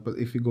But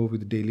if we go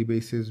with the daily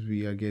basis,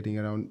 we are getting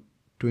around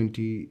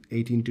 20,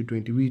 18 to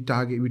 20. We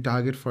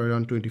target for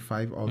around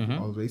 25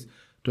 always.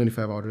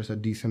 25 orders are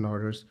decent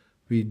orders.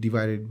 We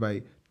divide it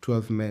by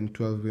 12 men,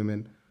 12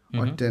 women,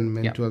 or 10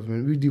 men, 12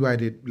 women. We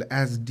divide it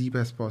as deep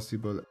as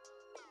possible.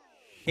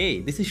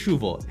 Hey, this is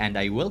Shuvo, and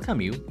I welcome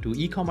you to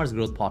eCommerce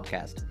Growth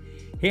Podcast.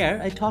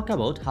 Here, I talk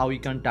about how you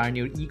can turn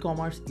your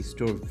e-commerce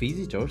store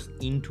visitors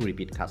into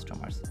repeat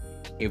customers.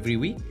 Every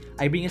week,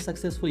 I bring a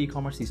successful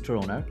e-commerce store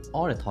owner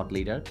or a thought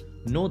leader,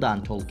 know the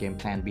untold game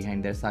plan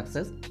behind their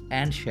success,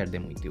 and share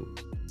them with you.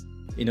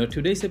 In our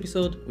today's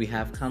episode, we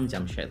have Khan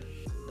Jamshed,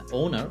 the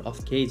owner of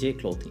KJ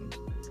Clothing.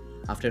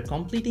 After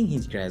completing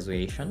his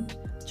graduation,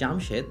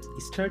 Jamshed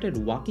started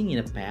walking in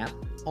a path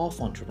of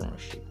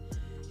entrepreneurship.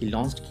 He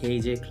launched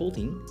KJ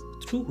Clothing,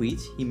 through which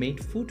he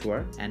made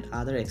footwear and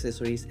other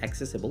accessories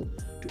accessible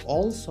to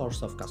all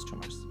sorts of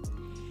customers.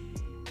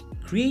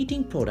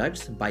 Creating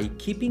products by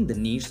keeping the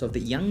needs of the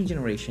young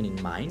generation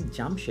in mind,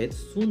 Jamshed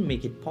soon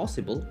make it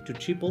possible to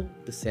triple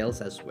the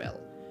sales as well.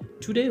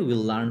 Today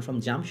we'll learn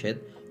from Jamshed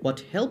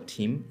what helped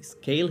him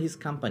scale his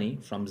company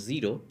from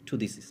zero to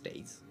this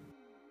stage.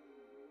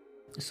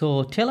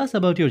 So tell us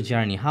about your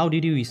journey. How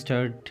did you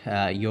start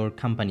your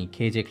company,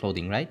 KJ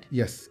Clothing, right?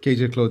 Yes,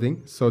 KJ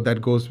Clothing. So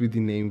that goes with the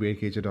name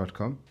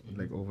wearkj.com,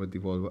 like over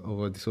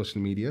the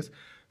social medias.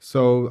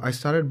 So I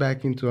started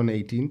back in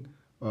 2018.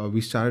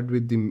 We started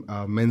with the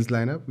men's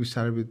lineup. We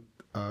started with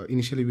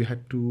initially we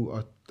had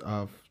two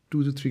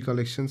to three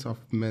collections of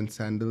men's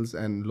sandals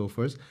and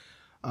loafers.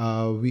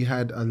 We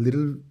had a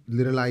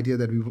little idea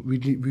that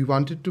we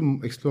wanted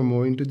to explore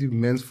more into the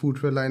men's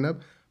footwear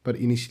lineup. But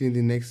initially,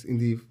 in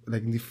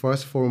the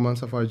first 4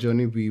 months of our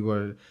journey, we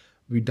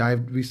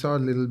saw a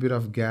little bit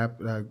of gap.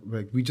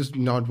 Like we just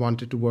not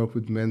wanted to work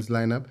with men's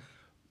lineup,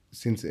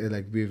 since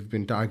we've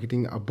been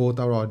targeting both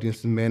our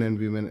audiences, men and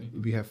women.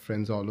 We have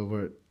friends all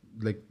over,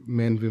 like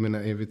men, women,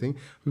 and everything.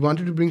 We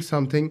wanted to bring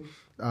something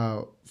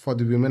for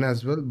the women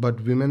as well, but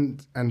women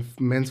and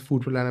men's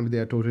footwear lineup, they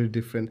are totally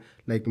different.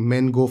 Like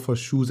men go for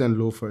shoes and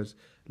loafers,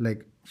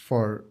 like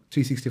for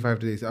 365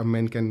 days. Our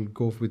men can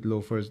go with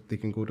loafers, they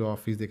can go to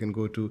office, they can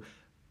go to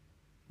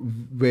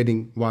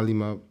wedding,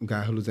 walima,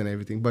 gahalus and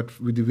everything. But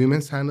with the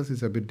women's sandals,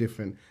 it's a bit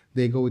different.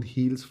 They go with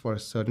heels for a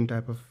certain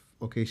type of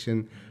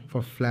occasion.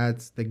 For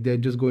flats, like they're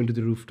just going to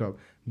the rooftop.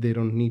 They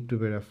don't need to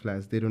wear a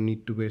flats. They don't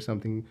need to wear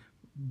something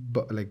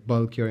like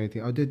bulky or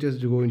anything. Or they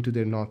just go into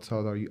their North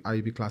South or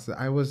IB classes.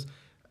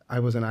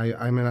 I'm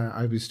an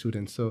IB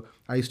student, so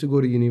I used to go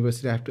to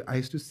university. I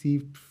used to see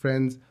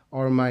friends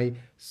or my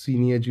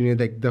senior, junior,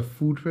 like the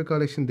footwear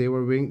collection they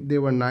were wearing. They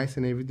were nice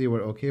and everything. They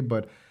were okay,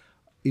 but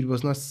it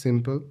was not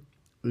simple.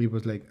 It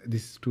was like,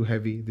 this is too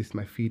heavy. This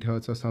my feet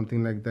hurts or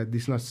something like that.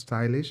 This is not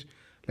stylish.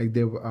 Like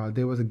there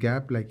was a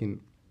gap. Like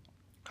in,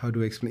 how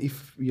do I explain?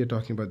 If we are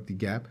talking about the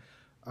gap,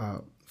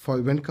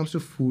 for when it comes to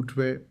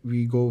footwear,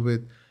 we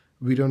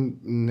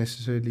don't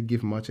necessarily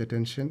give much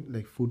attention.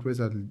 Like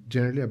footwears are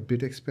generally a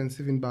bit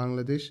expensive in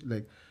Bangladesh.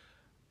 Like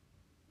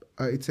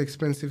it's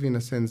expensive in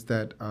a sense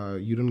that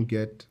you don't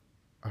get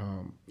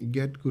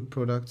good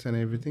products and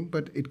everything,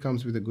 but it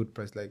comes with a good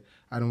price. Like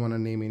I don't want to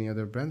name any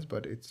other brands,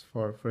 but it's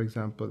for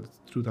example, it's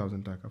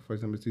 2,000 taka. For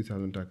example, it's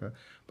 3,000 taka.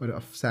 But a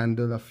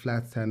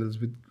flat sandals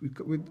with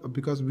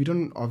because we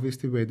don't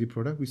obviously wear the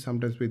product. We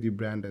sometimes wear the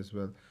brand as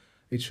well.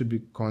 It should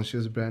be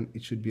conscious brand.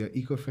 It should be an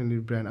eco-friendly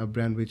brand, a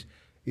brand which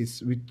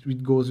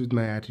goes with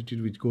my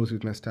attitude, which goes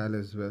with my style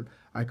as well.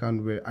 I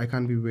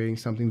can't be wearing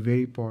something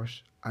very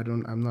posh.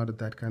 I'm not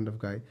that kind of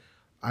guy.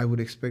 I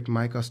would expect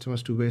my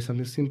customers to wear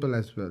something simple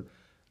as well,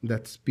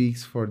 that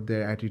speaks for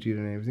their attitude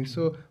and everything.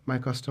 So my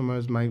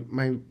customers,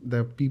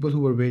 the people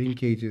who were wearing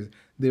cages,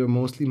 they were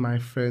mostly my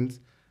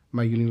friends,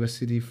 my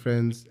university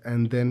friends,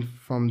 and then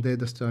from there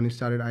the journey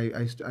started.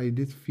 I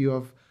did few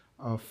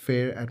of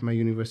fair at my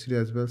university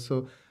as well.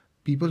 So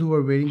people who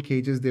were wearing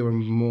cages, they were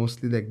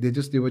mostly like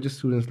they were just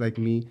students like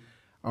me,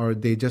 or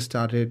they just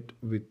started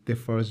with their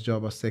first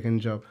job or second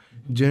job.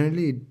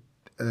 Generally,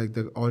 like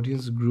the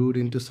audience grew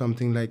into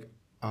something like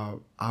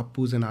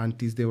appus and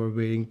aunties. They were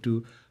wearing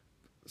to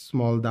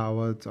small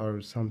dawats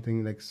or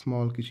something, like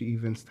small kichu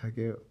events.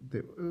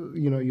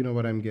 You know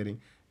what I'm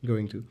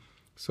going to.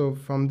 So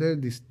from there,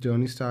 this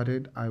journey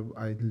started.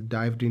 I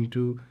dived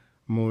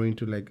more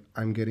into like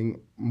I'm getting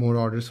more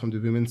orders from the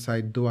women's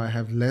side, though I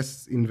have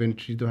less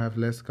inventory, though I have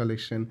less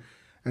collection.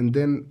 And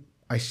then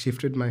I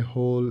shifted my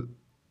whole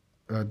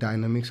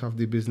dynamics of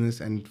the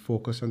business and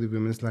focused on the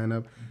women's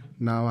lineup.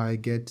 Now I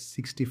get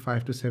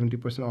 65 to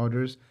 70%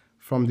 orders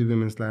from the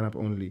women's lineup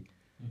only.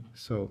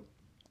 So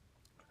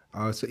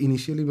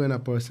initially when a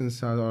person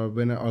starts, or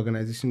when an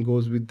organization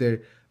goes with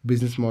their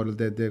business model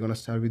that they're going to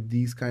start with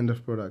these kind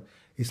of product,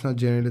 it's not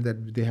generally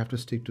that they have to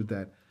stick to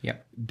that. Yeah.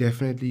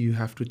 Definitely you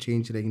have to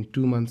change. Like in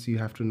 2 months, you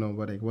have to know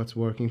what's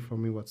working for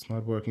me, what's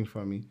not working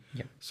for me.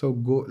 Yeah. So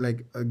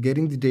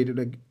getting the data,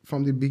 like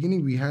from the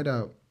beginning, we had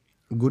a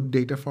good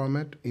data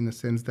format in a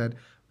sense that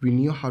we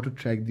knew how to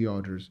track the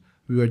orders.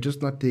 We were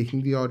just not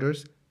taking the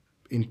orders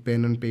in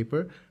pen and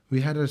paper. We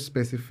had a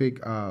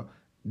specific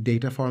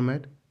data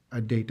format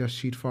a data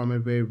sheet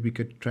format where we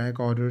could track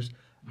orders,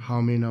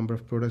 how many number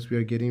of products we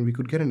are getting. We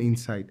could get an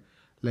insight,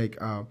 like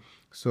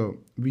so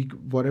we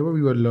whatever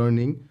we were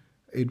learning,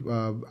 it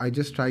I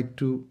just tried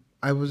to.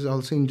 I was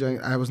also enjoying.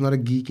 I was not a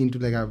geek into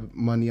like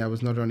money. I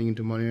was not running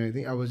into money or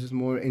anything. I was just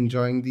more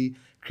enjoying the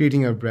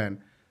creating a brand.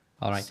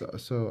 All right.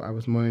 So I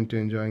was more into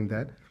enjoying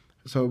that.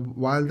 So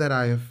while that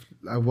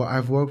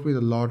I've worked with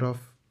a lot of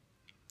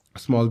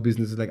small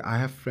businesses. Like I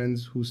have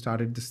friends who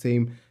started the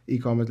same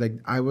e-commerce. Like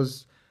I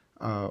was,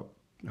 uh,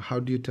 how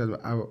do you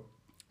tell?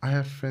 I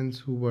have friends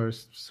who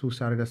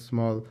started a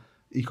small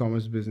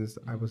e-commerce business.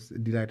 I was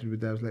delighted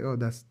with that. I was like, oh,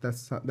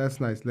 that's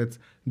nice. Let's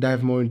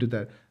dive more into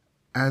that.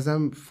 As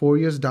I'm 4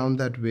 years down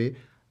that way,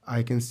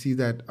 I can see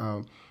that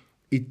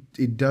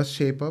it does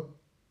shape up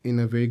in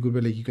a very good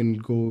way. Like you can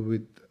go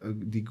with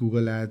the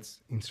Google ads,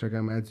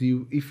 Instagram ads.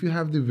 You if you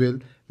have the will,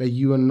 like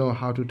you will know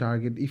how to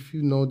target. If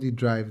you know the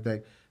drive,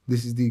 that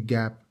this is the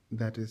gap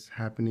that is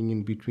happening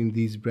in between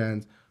these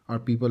brands, or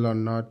people are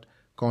not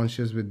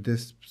conscious with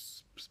this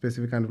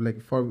specific kind of,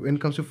 like, for when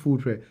it comes to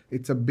footwear,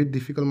 it's a bit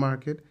difficult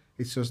market.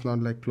 It's just not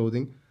like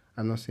clothing.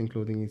 I'm not saying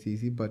clothing is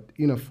easy, but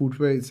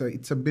footwear,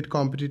 it's a bit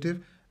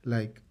competitive.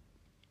 Like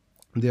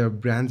there are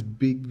brands,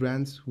 big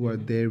brands, who are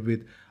there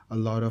with a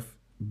lot of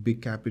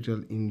big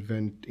capital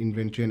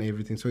inventory and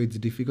everything. So it's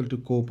difficult to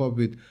cope up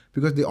with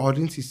because the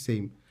audience is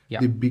same.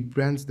 Yeah. The big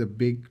brands, the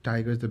big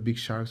tigers, the big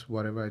sharks,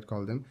 whatever I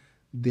call them,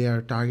 they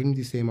are targeting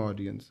the same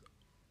audience,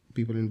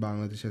 people in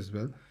Bangladesh as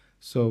well.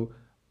 So,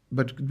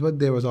 but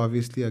there was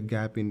obviously a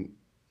gap in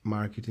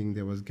marketing.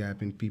 There was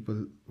gap in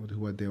people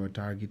who they were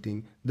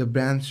targeting. The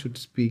brands should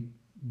speak.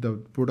 The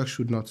product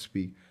should not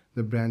speak.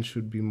 The brand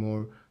should be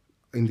more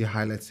in the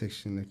highlight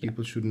section. Like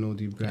people should know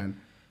the brand.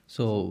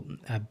 So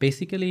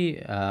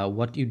basically,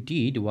 what you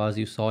did was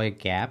you saw a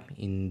gap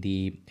in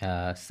the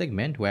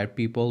segment where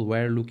people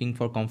were looking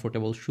for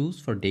comfortable shoes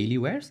for daily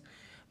wears,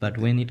 but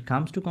when it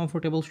comes to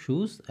comfortable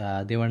shoes,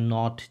 they were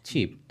not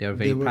cheap. They were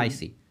very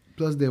pricey.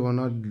 Plus they were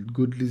not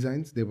good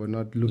designs. They were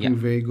not looking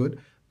very good.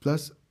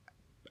 Plus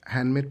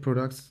handmade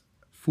products,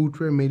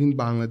 footwear made in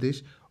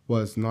Bangladesh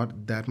was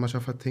not that much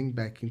of a thing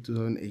back in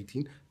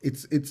 2018.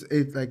 It's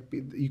like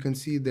you can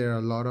see there are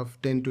a lot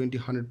of 10, 20,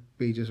 100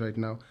 pages right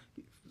now,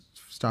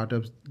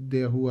 startups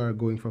there who are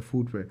going for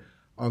footwear,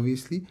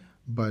 obviously.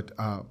 But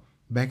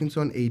back in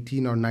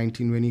 2018 or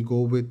 19, when you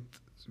go with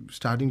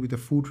starting with a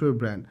footwear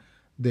brand,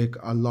 there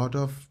a lot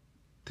of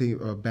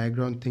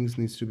background things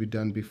needs to be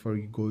done before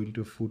you go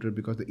into footwear,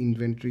 because the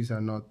inventories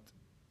are not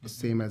the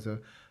same as a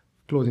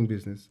clothing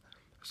business.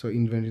 So the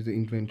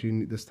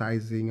inventory, the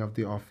sizing of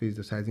the office,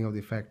 the sizing of the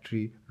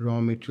factory,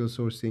 raw material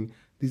sourcing.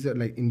 These are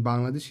like in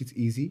Bangladesh, it's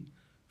easy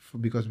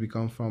because we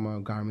come from a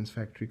garments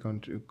factory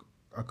country,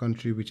 a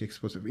country which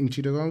exports in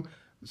Chittagong.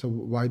 So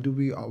why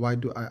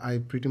do I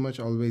pretty much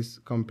always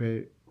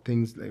compare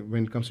things like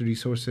when it comes to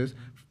resources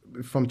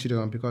from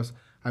Chittagong, because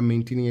I'm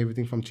maintaining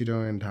everything from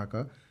Chittagong and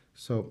Dhaka.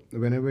 So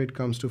whenever it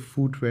comes to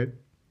footwear,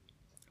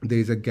 there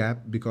is a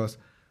gap because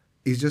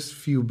it's just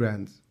few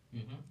brands.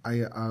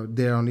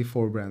 There are only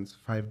 4 brands,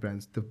 5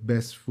 brands, the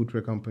best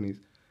footwear companies.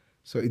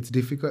 So it's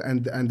difficult,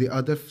 and the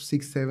other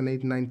 6, 7,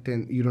 8, 9,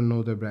 10, you don't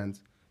know the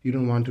brands. You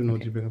don't want to know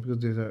the brands because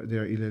they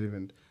are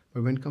irrelevant.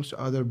 But when it comes to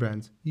other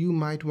brands, you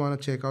might want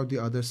to check out the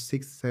other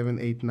 6, 7,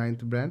 8,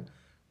 ninth brand,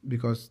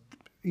 because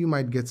you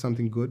might get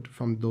something good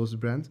from those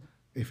brands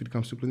if it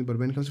comes to clothing. But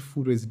when it comes to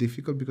footwear, it's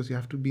difficult because you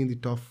have to be in the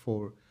top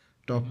 4,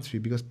 top 3,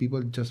 because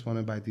people just want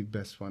to buy the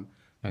best one.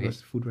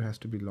 Because footwear has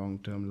to be long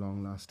term,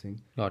 long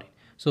lasting. Got it.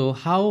 So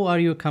how are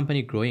your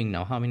company growing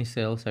now? How many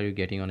sales are you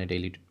getting on a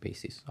daily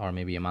basis or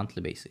maybe a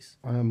monthly basis?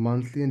 On a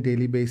monthly and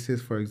daily basis,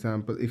 for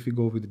example, if we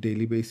go with the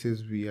daily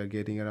basis, we are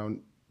getting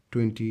around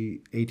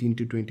 20, 18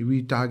 to 20.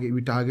 We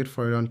target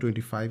for around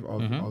 25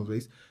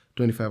 always.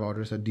 25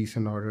 orders are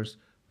decent orders.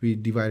 We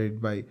divide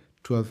it by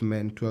 12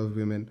 men, 12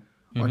 women,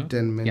 or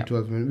 10 men,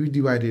 12 women. We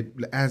divide it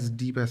as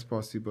deep as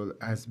possible,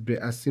 as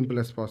simple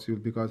as possible,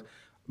 because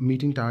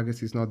meeting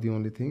targets is not the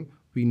only thing.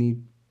 We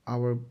need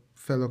our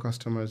fellow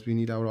customers, we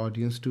need our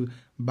audience to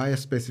buy a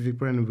specific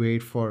brand and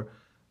wait for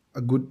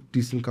a good,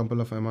 decent couple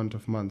of amount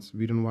of months.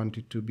 We don't want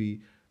it to be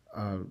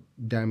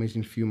damaged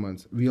in few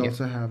months. We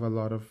also have a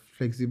lot of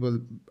flexible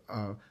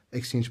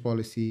exchange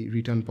policy,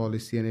 return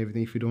policy, and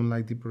everything. If you don't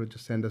like the product,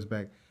 just send us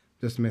back.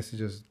 Just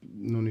message us.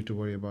 No need to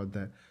worry about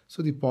that.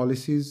 So the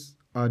policies,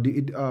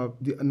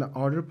 the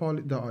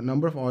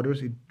number of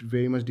orders, it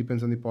very much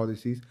depends on the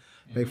policies.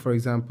 Like for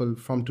example,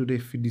 from today,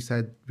 if we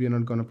decide we are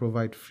not going to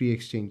provide free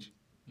exchange,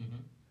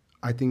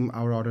 I think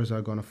our orders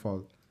are going to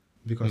fall,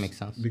 because Makes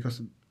sense.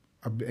 because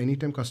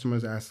anytime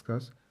customers ask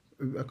us,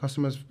 a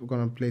customer's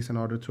going to place an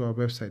order through our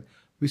website,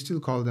 we still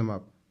call them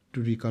up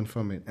to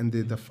reconfirm it, and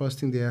the first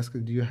thing they ask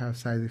is, do you have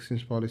size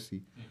exchange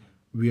policy?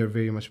 We are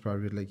very much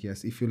proud with, like,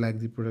 yes, if you like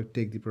the product,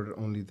 take the product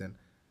only, then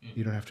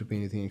you don't have to pay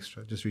anything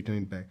extra, just return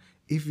it back.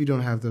 If we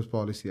don't have those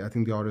policy, I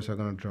think the orders are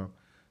going to drop.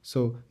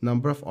 So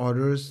number of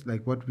orders,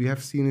 like what we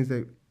have seen is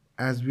that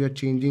as we are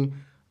changing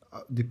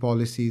the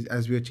policies,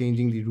 as we are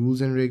changing the rules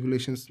and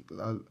regulations,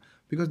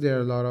 because there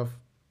are a lot of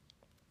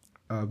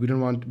We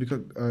don't want,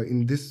 because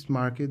in this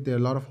market there are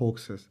a lot of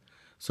hoaxes,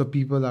 so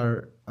people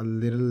are a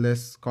little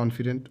less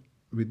confident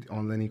with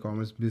online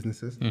e-commerce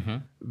businesses.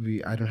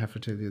 We I don't have to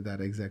tell you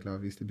that exactly,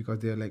 obviously, because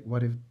they're like,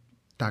 what if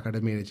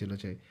takata mere chilo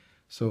chai?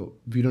 So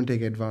we don't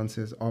take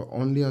advances or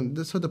only on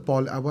this. So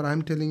what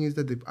I'm telling is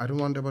that I don't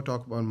want to ever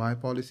talk about my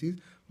policies,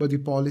 but the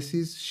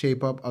policies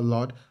shape up a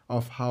lot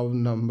of how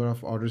number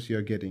of orders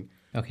you're getting.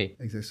 Okay.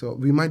 Exactly. So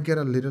we might get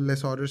a little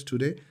less orders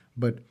today,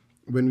 but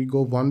when we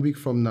go 1 week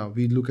from now,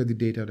 we look at the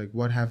data, like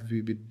what have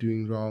we been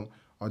doing wrong,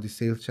 or the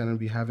sales channel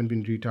we haven't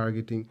been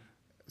retargeting,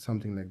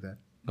 something like that.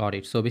 Got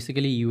it. So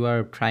basically, you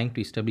are trying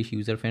to establish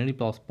user-friendly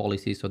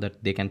policies so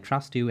that they can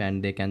trust you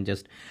and they can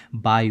just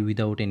buy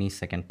without any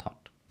second thought.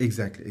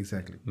 Exactly.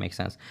 Makes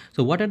sense.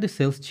 So what are the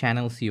sales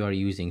channels you are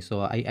using?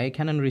 So I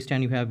can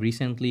understand you have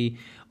recently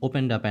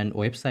opened up an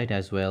website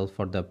as well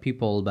for the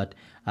people, but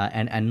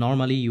and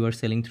normally you are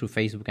selling through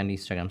Facebook and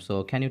Instagram.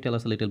 So can you tell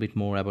us a little bit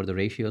more about the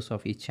ratios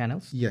of each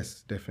channels?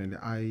 Yes, definitely.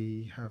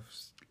 I have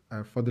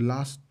for the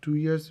last 2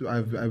 years,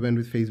 I went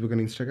with Facebook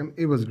and Instagram.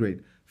 It was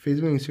great.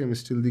 Facebook and Instagram is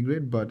still the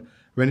great, but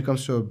when it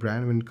comes to a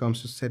brand, when it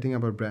comes to setting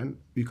up a brand,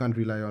 you can't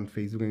rely on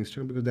Facebook and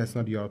Instagram because that's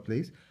not your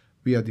place.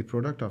 We are the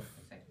product of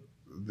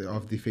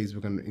the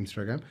Facebook and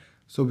Instagram.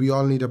 So we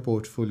all need a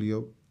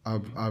portfolio.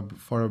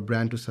 For a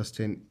brand to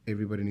sustain,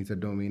 everybody needs a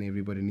domain.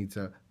 Everybody needs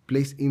a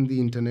place in the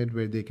internet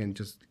where they can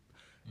just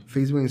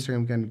Facebook and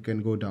Instagram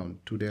can go down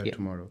today or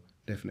tomorrow,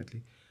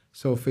 definitely.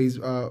 So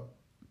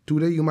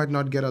today you might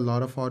not get a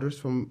lot of orders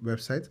from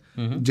websites.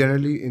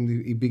 Generally, in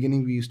the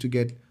beginning, we used to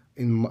get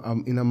in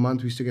a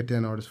month we used to get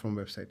 10 orders from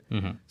website.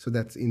 So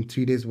that's in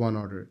 3 days 1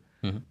 order.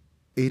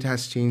 It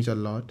has changed a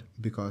lot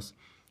because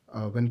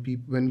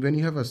when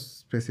you have a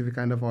specific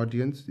kind of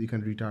audience, you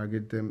can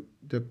retarget them.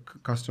 The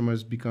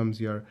customers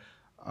becomes your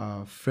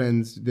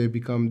friends. They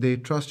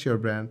trust your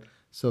brand,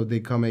 so they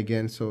come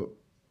again. So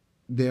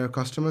there are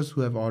customers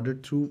who have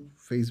ordered through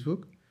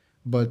Facebook,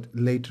 but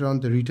later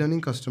on the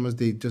returning customers,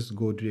 they just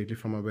go directly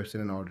from our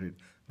website and order it.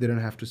 They don't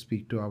have to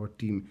speak to our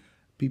team.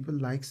 People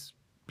likes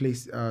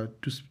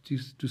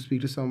to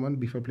speak to someone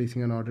before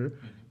placing an order.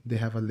 They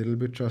have a little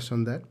bit trust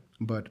on that,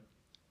 but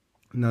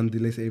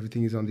nonetheless,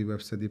 everything is on the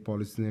website, the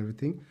policies and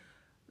everything.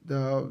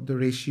 The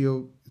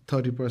ratio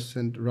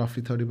 30%,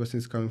 roughly 30%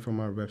 is coming from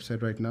our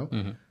website right now,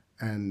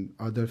 and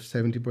other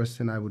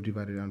 70% I would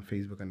divide it on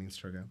Facebook and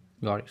Instagram.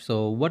 Got it.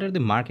 So what are the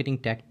marketing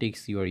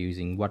tactics you are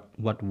using?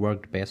 What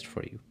worked best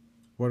for you?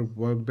 What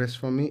worked best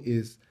for me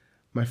is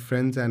my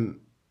friends and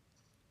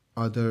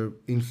other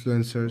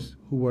influencers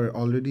who were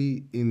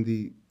already in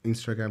the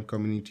Instagram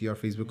community or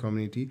Facebook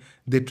community.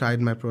 They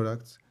tried my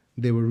products.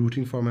 They were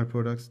rooting for my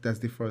products. That's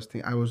the first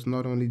thing. It was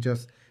not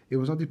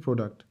the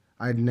product.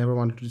 I never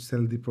wanted to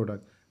sell the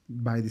product,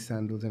 buy the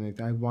sandals and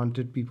everything. I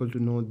wanted people to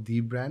know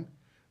the brand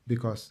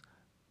because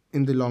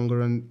in the longer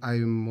run, I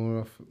am more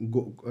of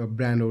a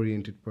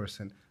brand-oriented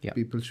person. Yeah.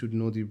 People should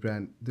know the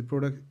brand. The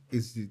product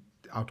is the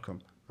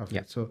outcome of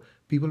Yeah. it. So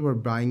people were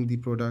buying the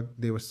product.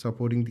 They were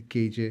supporting the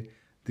KJ,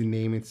 the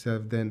name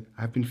itself. Then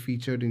I've been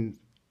featured in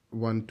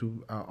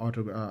 1-2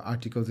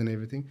 articles and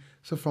everything.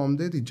 So from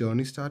there, the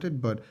journey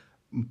started. But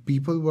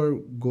people were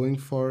going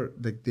for,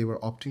 like, they were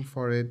opting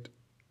for it.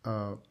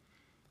 Where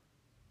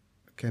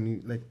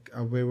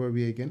were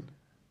we again?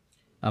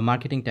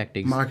 Marketing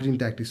tactics. Marketing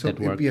tactics. So that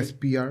work. yes,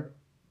 PR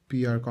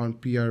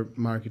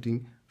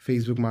marketing,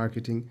 Facebook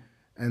marketing,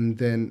 and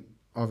then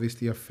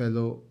obviously your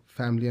fellow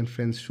family and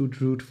friends should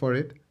root for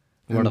it.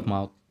 Word of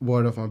mouth.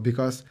 Word of mouth,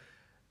 because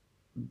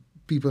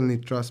people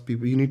need trust.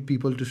 You need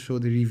people to show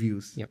the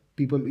reviews. Yep.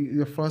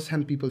 Your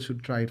first-hand people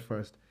should try it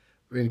first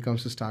when it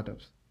comes to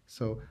startups.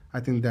 So I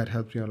think that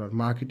helps me a lot.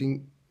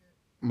 Marketing,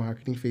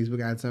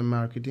 Facebook ads and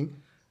marketing,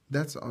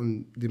 that's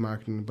on the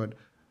marketing. But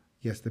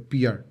yes, the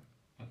PR,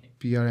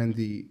 and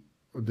the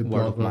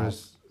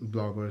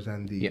bloggers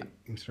and the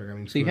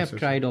Instagram influencers. So you have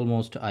tried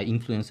almost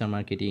influencer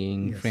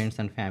marketing, Yes. friends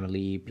and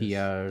family,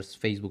 PRs,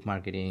 Facebook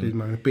marketing,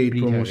 paid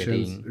retargeting.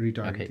 promotions,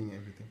 retargeting, Okay.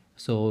 everything.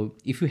 So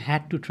if you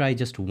had to try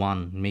just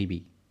one,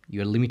 maybe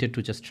you're limited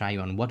to just try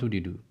one, what would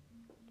you do?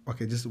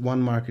 Okay, just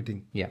one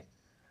marketing. Yeah.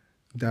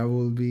 I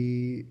will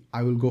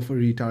go for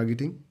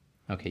retargeting.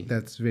 Okay.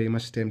 That's very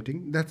much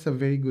tempting. That's a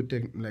very good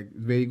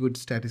very good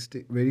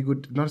statistic, very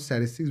good, not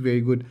statistics,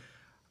 very good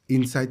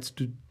insights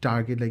to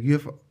target. Like you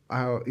have,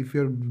 if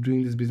you're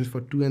doing this business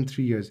for 2 and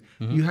 3 years,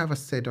 you have a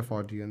set of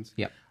audience.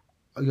 Yeah.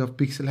 Your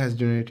pixel has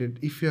generated.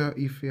 If you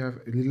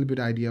have a little bit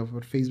idea of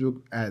what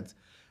Facebook ads,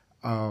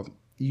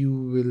 you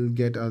will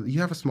get you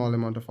have a small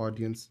amount of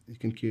audience. You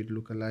can create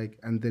lookalike,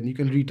 and then you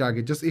can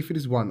retarget. Just if it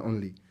is one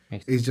only,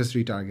 it's just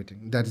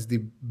retargeting. That is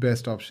the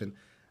best option.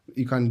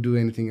 You can't do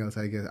anything else,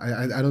 I guess.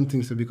 I don't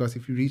think so, because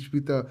if you reach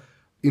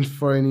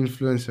for an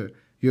influencer,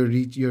 you're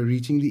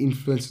reaching the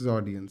influencer's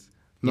audience,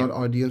 not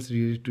audience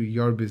related to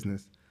your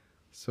business.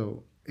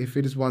 So if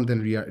it is one,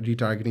 then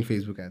retargeting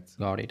Facebook ads.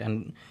 Got it.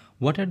 And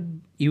what are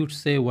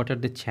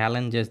the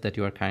challenges that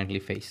you are currently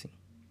facing?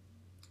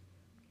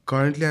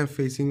 Currently, I'm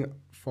facing,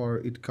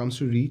 it comes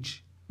to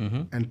reach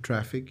and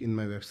traffic in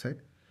my website.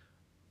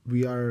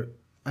 We are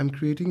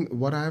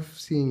what I've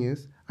seen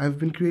is I've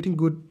been creating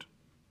good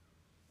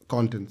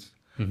contents.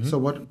 So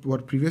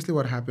what previously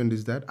what happened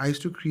is that I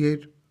used to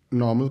create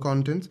normal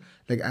contents.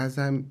 Like as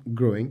I'm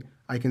growing,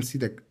 I can see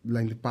that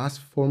like the past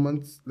 4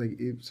 months,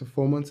 so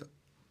 4 months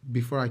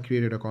before I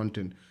created a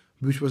content,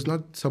 which was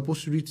not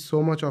supposed to reach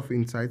so much of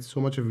insights, so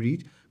much of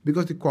reach,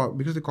 because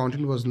because the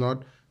content was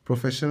not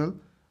professional,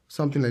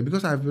 something like,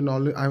 because I've been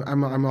always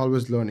I'm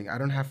always learning. I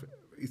don't have,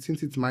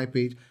 since it's my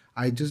page,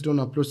 I just don't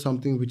upload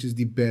something which is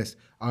the best.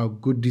 A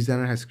good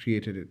designer has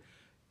created it.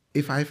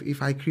 If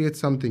I create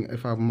something,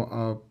 if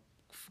a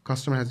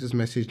customer has just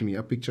messaged me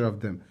a picture of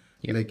them,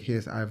 like,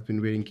 yes, I've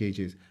been wearing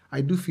cages,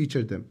 I do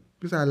feature them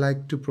because I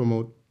like to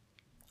promote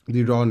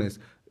the rawness.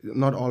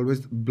 Not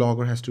always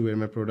blogger has to wear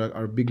my product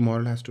or big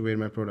model has to wear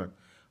my product.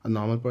 A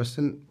normal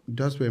person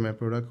does wear my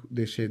product,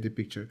 they share the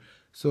picture.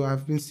 So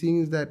I've been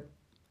seeing is that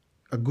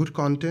a good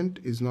content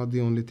is not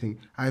the only thing.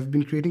 I've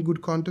been creating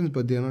good content,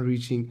 but they're not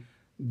reaching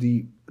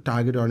the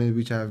target audience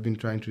which I have been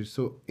trying to.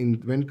 So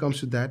when it comes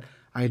to that,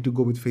 I had to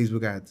go with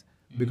Facebook ads,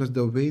 because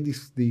the way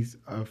these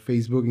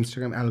Facebook,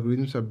 Instagram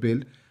algorithms are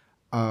built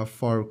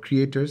for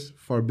creators,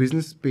 for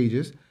business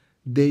pages,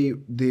 they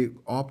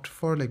opt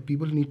for, like,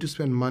 people need to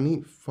spend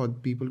money for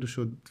them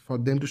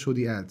to show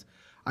the ads.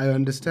 I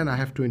understand I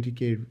have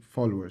 20K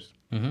followers,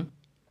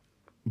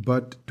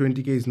 but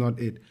 20K is not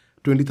it.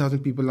 20,000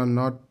 people are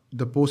not,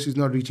 the post is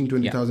not reaching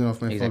 20,000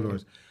 of my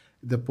followers.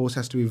 The post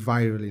has to be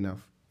viral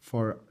enough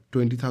for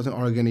 20,000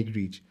 organic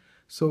reach.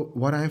 So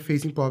what I'm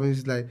facing problem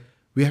is, like,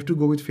 we have to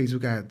go with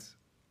Facebook ads,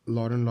 a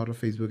lot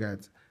of Facebook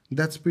ads.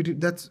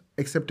 That's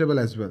acceptable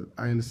as well.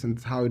 I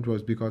understand how it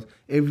works, because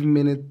every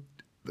minute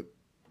the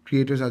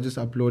creators are just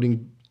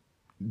uploading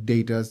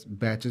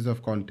batches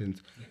of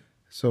content.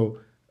 So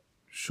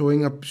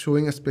showing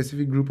a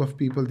specific group of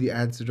people, the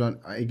ads run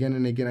again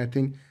and again. I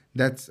think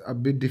that's a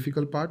bit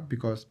difficult part,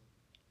 because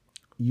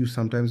you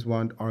sometimes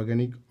want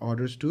organic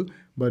orders too.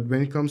 But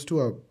when it comes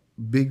to a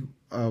big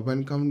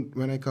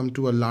when I come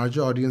to a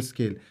larger audience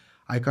scale,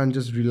 I can't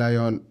just rely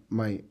on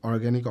my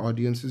organic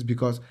audiences,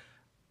 because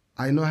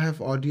I know I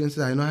have audiences,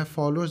 I know I have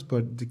followers,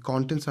 but the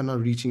contents are not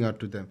reaching out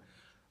to them,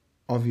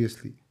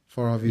 obviously,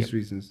 for obvious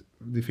reasons,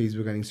 the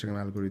Facebook and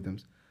Instagram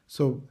algorithms.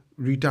 So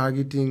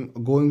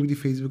retargeting, going with the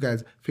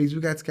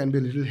Facebook ads can be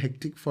a little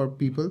hectic for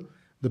people,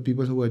 the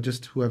people who have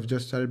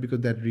just started,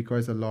 because that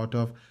requires a lot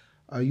of,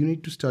 you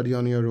need to study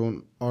on your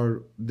own,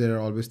 or there are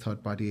always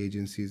third-party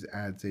agencies,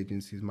 ads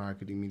agencies,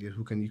 marketing media,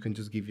 you can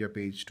just give your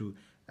page to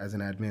as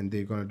an admin,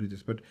 they're going to do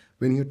this. But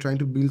when you're trying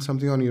to build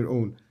something on your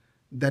own,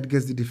 that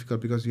gets the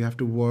difficult, because you have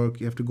to work,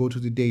 you have to go to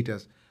the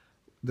data.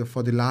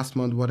 For the last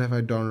month, what have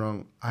I done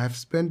wrong? I have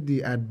spent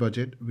the ad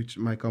budget which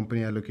my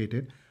company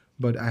allocated,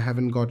 but I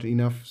haven't got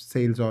enough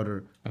sales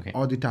order,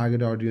 or the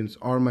target audience,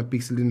 or my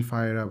pixel didn't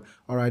fire up,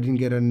 or I didn't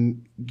get a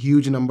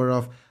huge number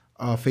of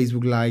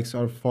Facebook likes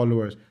or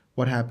followers.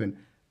 What happened?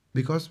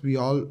 Because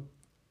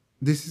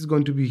this is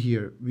going to be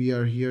here. We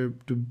are here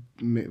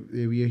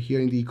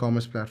in the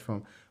e-commerce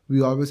platform.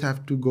 We always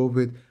have to go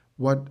with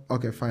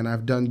okay, fine,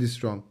 I've done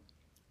this wrong.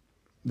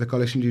 The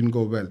collection didn't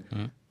go well,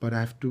 but I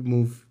have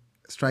to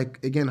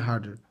strike again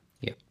harder.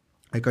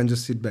 I can't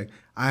just sit back.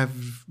 I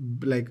have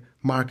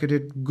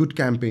marketed good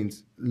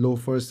campaigns,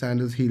 loafers,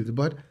 sandals, heels,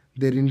 but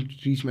they didn't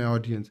reach my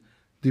audience.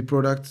 The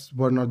products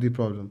were not the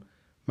problem.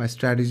 My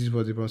strategies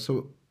were the problem.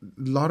 So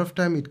a lot of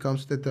time it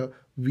comes that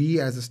we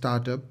as a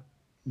startup,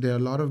 there are a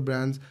lot of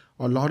brands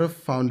or a lot of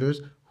founders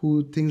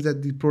who think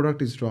that the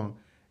product is wrong.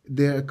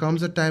 There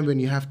comes a time when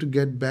you have to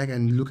get back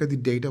and look at the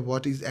data.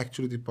 What is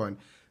actually the point?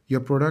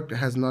 Your product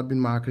has not been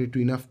marketed to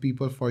enough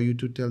people for you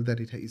to tell that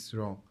it is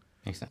wrong.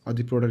 Exactly. Or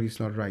the product is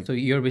not right. So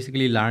you're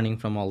basically learning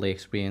from all the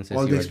experiences.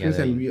 All the experience,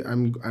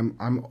 and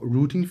I'm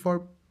rooting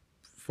for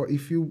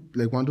if you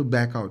want to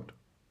back out.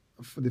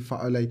 For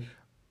the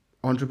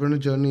entrepreneur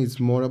journey is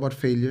more about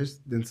failures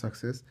than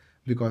success,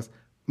 because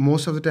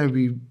most of the time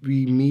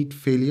we meet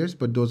failures,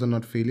 but those are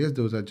not failures;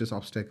 those are just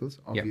obstacles,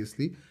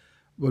 obviously.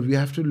 But we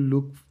have to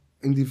look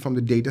from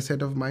the data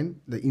set of mine.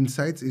 The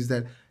insights is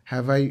that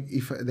have I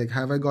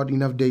got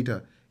enough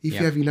data? If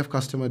you have enough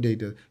customer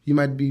data, you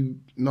might be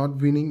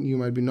not winning, you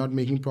might be not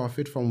making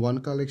profit from one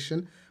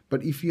collection.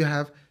 But if you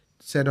have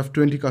set of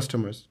 20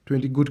 customers,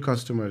 20 good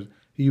customers,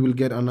 you will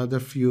get another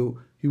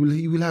few. You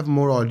will have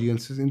more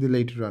audiences in the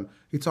later run.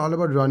 It's all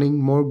about running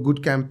more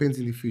good campaigns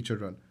in the future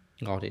run.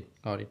 Got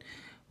it.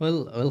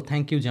 Well,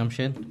 thank you,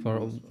 Jamshed,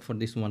 for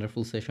this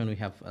wonderful session. We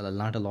have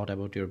learned a lot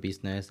about your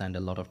business and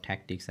a lot of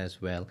tactics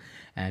as well.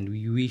 And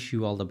we wish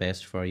you all the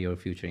best for your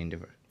future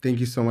endeavor. Thank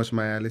you so much,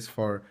 Maya Alice,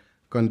 for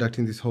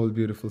conducting this whole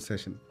beautiful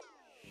session.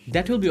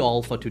 That will be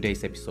all for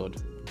today's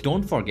episode.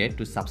 Don't forget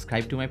to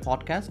subscribe to my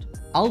podcast.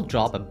 I'll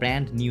drop a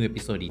brand new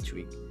episode each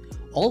week.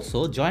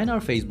 Also, join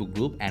our Facebook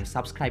group and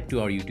subscribe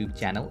to our YouTube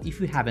channel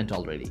if you haven't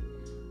already.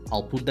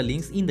 I'll put the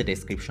links in the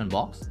description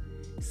box.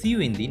 See you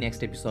in the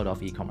next episode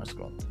of eCommerce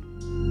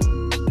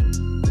Growth.